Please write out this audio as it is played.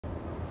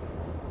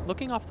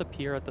Looking off the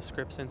pier at the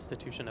Scripps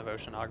Institution of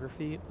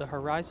Oceanography, the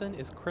horizon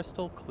is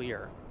crystal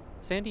clear.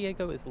 San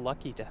Diego is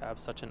lucky to have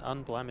such an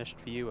unblemished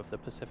view of the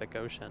Pacific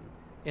Ocean.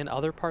 In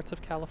other parts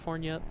of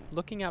California,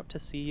 looking out to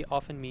sea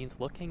often means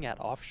looking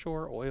at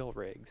offshore oil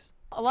rigs.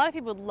 A lot of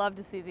people would love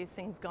to see these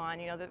things gone.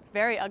 They're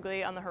very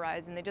ugly on the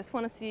horizon. They just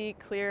want to see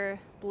clear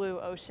blue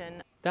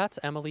ocean. That's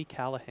Emily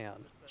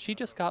Callahan. She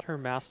just got her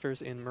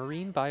master's in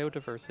marine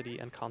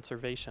biodiversity and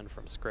conservation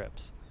from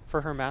Scripps.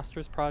 For her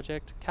master's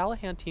project,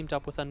 Callahan teamed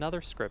up with another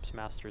Scripps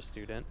master's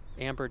student,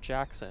 Amber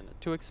Jackson,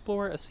 to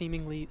explore a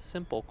seemingly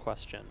simple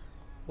question.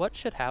 What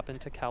should happen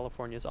to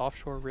California's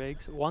offshore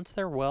rigs once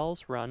their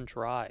wells run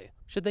dry?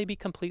 Should they be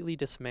completely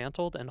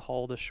dismantled and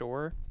hauled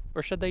ashore,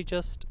 or should they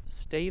just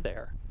stay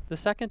there? The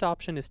second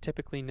option is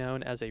typically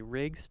known as a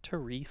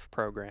rigs-to-reef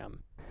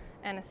program.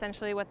 And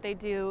essentially what they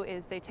do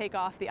is they take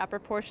off the upper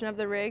portion of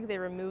the rig, they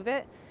remove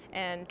it,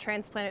 and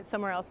transplant it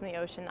somewhere else in the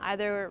ocean,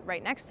 either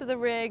right next to the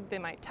rig, they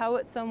might tow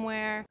it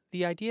somewhere.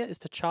 The idea is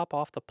to chop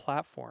off the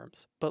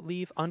platforms, but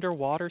leave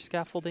underwater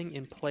scaffolding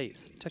in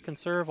place to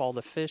conserve all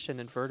the fish and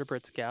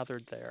invertebrates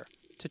gathered there,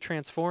 to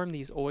transform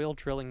these oil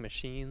drilling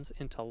machines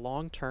into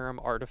long-term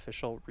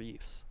artificial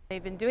reefs.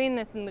 They've been doing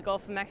this in the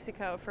Gulf of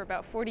Mexico for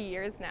about 40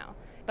 years now,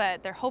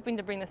 but they're hoping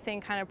to bring the same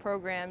kind of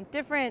program,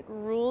 different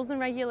rules and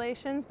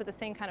regulations, but the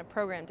same kind of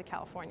program to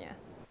California.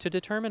 To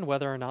determine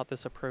whether or not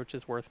this approach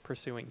is worth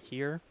pursuing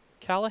here,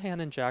 Callahan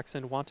and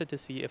Jackson wanted to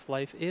see if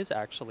life is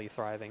actually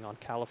thriving on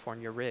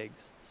California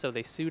rigs, so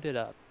they suited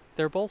up.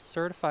 They're both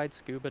certified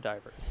scuba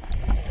divers.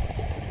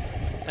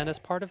 And as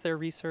part of their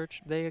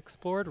research, they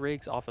explored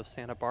rigs off of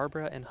Santa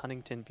Barbara and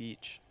Huntington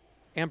Beach.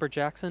 Amber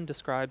Jackson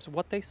describes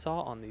what they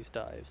saw on these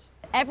dives.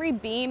 Every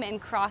beam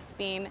and cross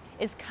beam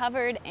is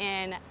covered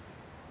in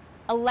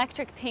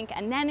electric pink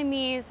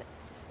anemones,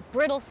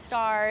 brittle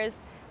stars,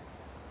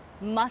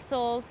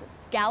 mussels,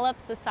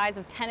 scallops the size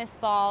of tennis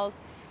balls,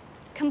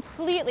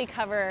 completely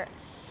cover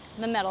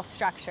the metal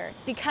structure.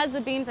 Because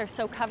the beams are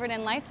so covered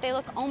in life, they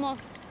look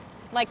almost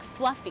like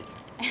fluffy.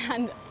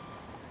 And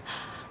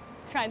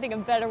I'm trying to think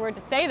of a better word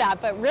to say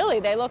that, but really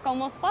they look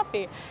almost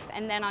fluffy.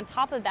 And then on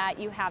top of that,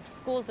 you have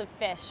schools of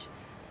fish,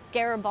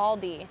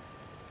 Garibaldi,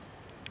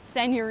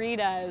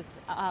 senoritas,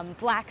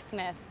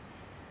 blacksmith,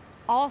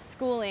 all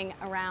schooling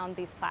around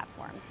these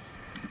platforms.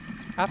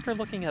 After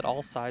looking at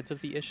all sides of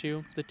the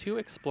issue, the two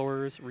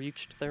explorers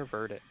reached their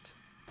verdict.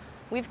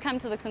 We've come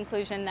to the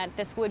conclusion that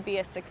this would be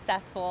a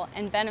successful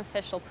and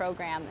beneficial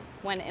program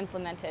when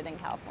implemented in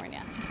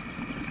California.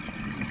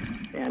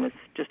 And it's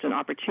just an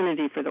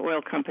opportunity for the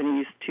oil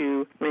companies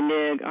to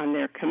renege on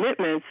their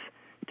commitments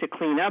to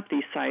clean up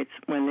these sites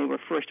when they were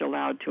first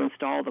allowed to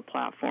install the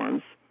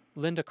platforms.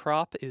 Linda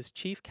Kropp is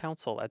chief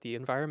counsel at the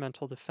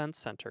Environmental Defense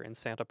Center in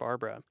Santa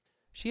Barbara.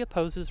 She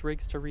opposes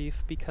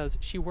rigs-to-reef because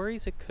she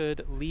worries it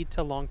could lead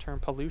to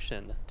long-term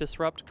pollution,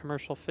 disrupt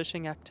commercial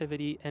fishing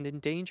activity, and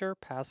endanger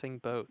passing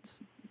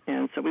boats.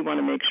 And so we want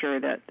to make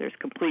sure that there's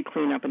complete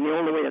cleanup, and the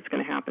only way that's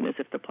going to happen is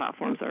if the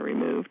platforms are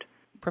removed.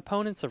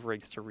 Proponents of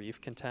rigs-to-reef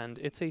contend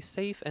it's a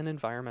safe and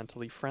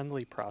environmentally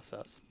friendly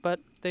process, but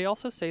they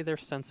also say they're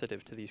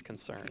sensitive to these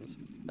concerns,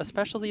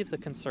 especially the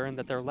concern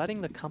that they're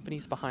letting the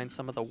companies behind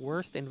some of the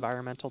worst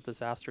environmental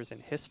disasters in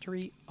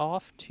history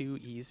off too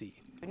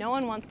easy. No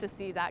one wants to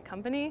see that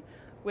company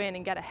win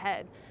and get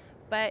ahead,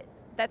 but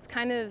that's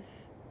kind of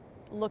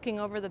looking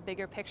over the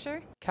bigger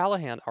picture.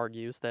 Callahan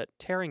argues that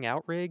tearing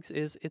out rigs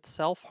is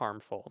itself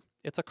harmful.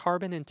 It's a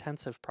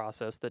carbon-intensive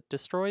process that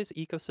destroys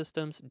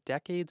ecosystems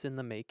decades in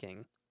the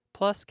making.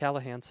 Plus,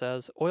 Callahan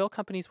says, oil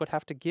companies would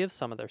have to give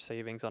some of their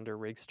savings under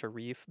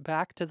rigs-to-reef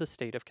back to the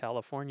state of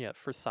California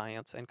for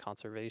science and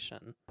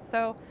conservation.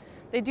 So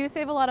they do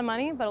save a lot of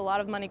money, but a lot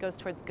of money goes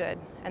towards good,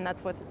 and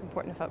that's what's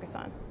important to focus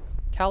on.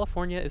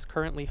 California is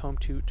currently home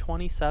to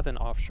 27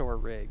 offshore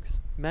rigs.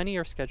 Many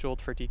are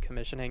scheduled for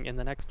decommissioning in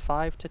the next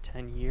 5 to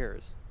 10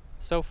 years.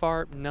 So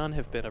far, none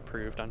have been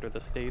approved under the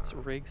state's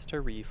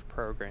rigs-to-reef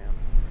program.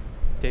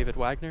 David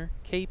Wagner,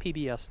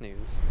 KPBS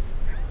News.